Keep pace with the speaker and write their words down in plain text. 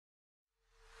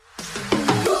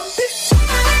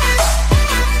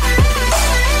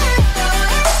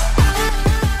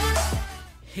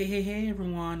Hey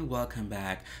everyone, welcome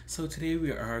back. So today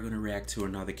we are going to react to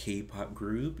another K-pop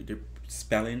group. The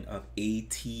spelling of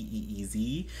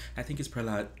ATEEZ. I think it's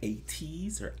probably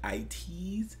ATEEZ or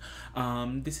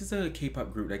ITEEZ. This is a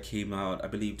K-pop group that came out, I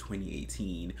believe,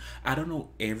 2018. I don't know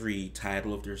every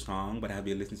title of their song, but I've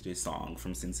been listening to this song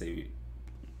from since I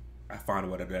found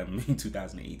out about them in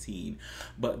 2018.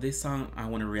 But this song I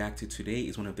want to react to today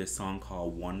is one of their songs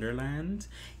called Wonderland.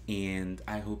 And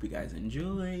I hope you guys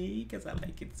enjoy because I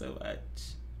like it so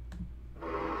much.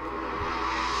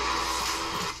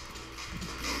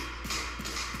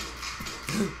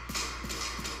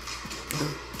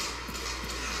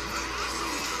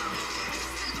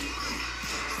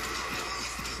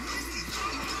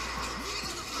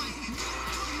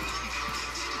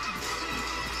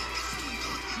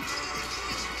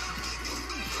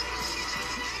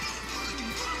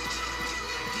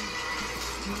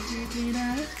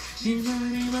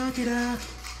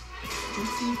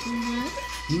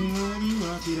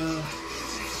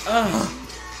 Oh,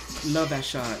 love that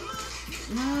shot.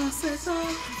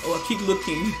 Oh, I keep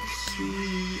looking.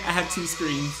 I have two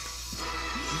screens.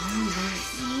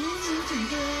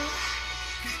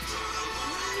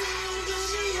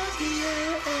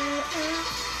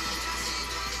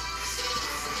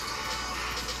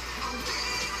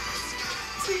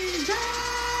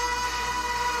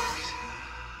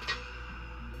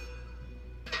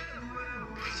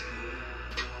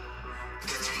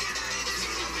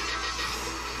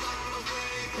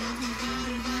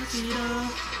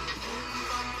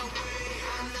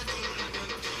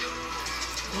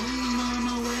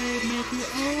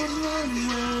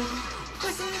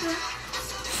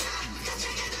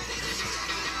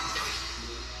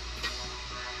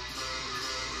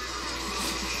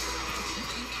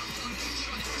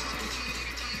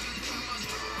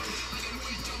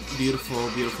 Beautiful,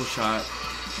 beautiful shot.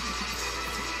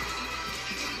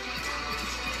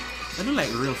 They look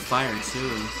like real fire too.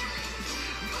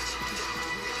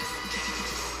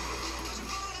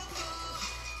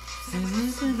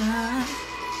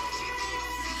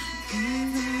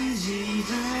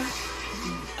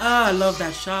 Ah, I love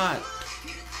that shot.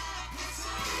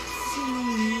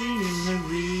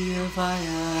 Real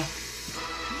fire.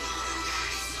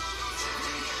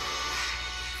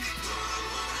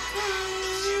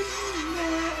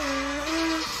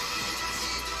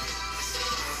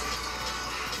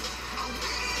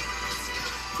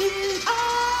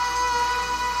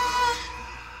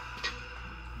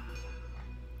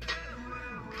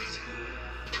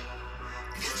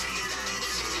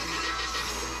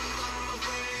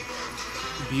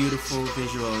 Beautiful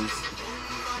visuals.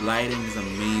 Lighting is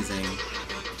amazing.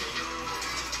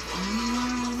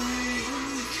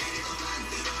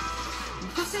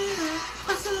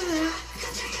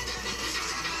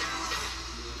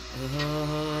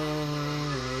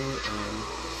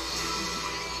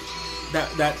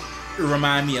 That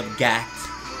remind me of Gat.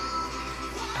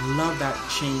 I love that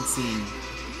chain scene.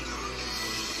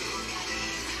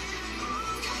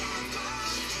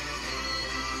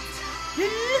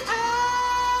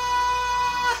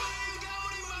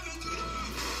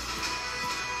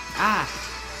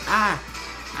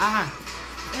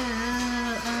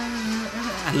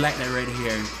 I like that right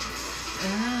here.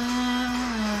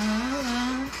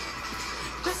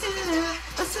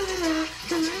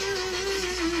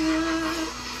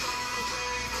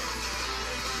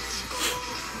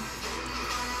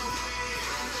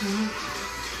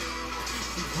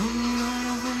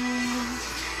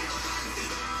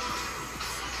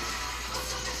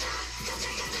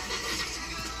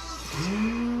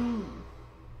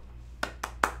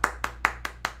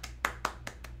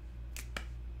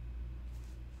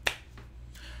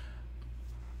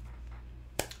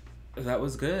 That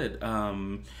was good.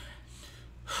 I'm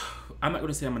not going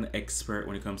to say I'm an expert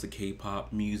when it comes to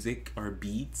K-pop music or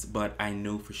beats, but I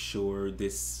know for sure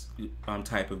this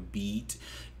type of beat,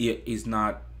 it is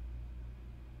not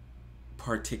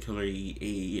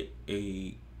particularly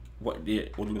what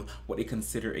they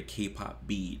consider a K-pop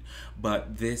beat,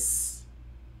 but this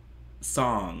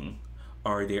song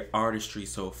or their artistry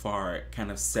so far kind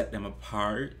of set them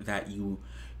apart. That you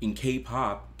in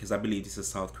K-pop, because I believe this is a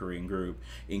South Korean group,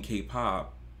 in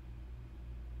K-pop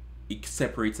it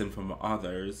separates them from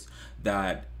others,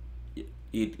 that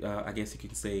I guess you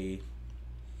can say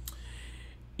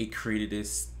it created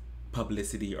this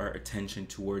publicity or attention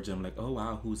towards them, like, oh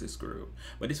wow, who's this group?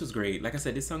 But this was great. Like I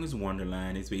said, this song is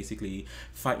Wonderland. It's basically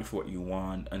fighting for what you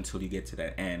want until you get to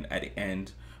that end. At the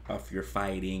end of your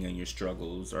fighting and your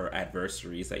struggles or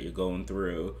adversaries that you're going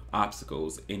through,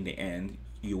 obstacles, in the end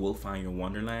you will find your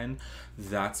wonderland.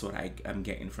 That's what I'm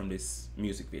getting from this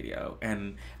music video,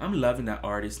 and I'm loving that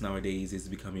artists nowadays is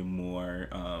becoming more,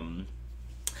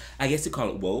 I guess you call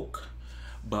it woke,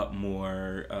 but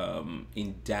more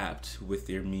in depth with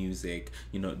their music.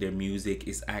 You know, their music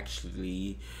is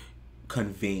actually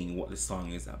conveying what the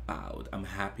song is about. I'm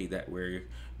happy that we're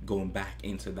going back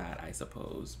into that, I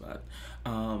suppose. But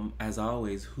as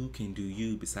always, who can do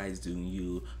you besides doing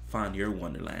you? Find your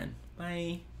wonderland.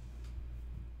 Bye.